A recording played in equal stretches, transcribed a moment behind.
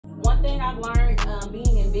one thing I've learned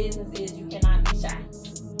being in business is you cannot be shy.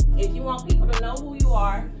 If you want people to know who you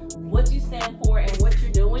are, what you stand for, and what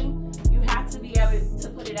you're doing, you have to be able to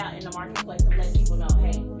put it out in the marketplace and let people know,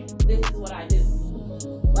 hey, this is what I do.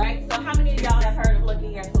 Right? So how many of y'all have heard of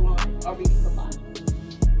Lucky Hair Salon or Beauty Supply?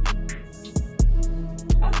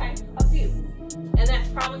 Okay, a few. And that's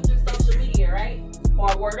probably through social media, right?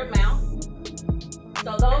 Or word of mouth.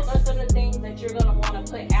 So those are some of the things that you're going to want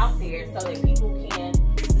to put out there so that people can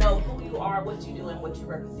know who you are, what you do, and what you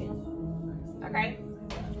represent. Okay?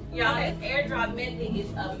 Y'all, this airdrop method is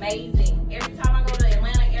amazing. Every time I go to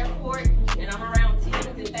Atlanta airport and I'm around tens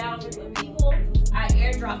and thousands of people, I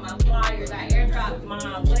airdrop my flyers, I airdrop my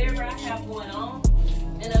whatever I have going on,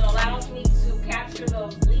 and it allows me to capture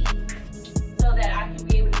those leads so that I can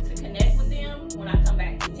be able to connect with them when I come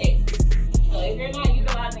back to Texas. So if you're not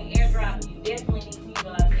utilizing airdrop, you definitely need to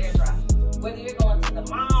utilize airdrop. Whether you're going to the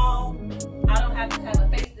mall, I don't have to have a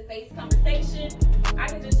face-to-face conversation. I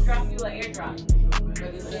can just drop you an airdrop.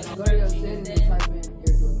 Whether it's in a go to your settings and type in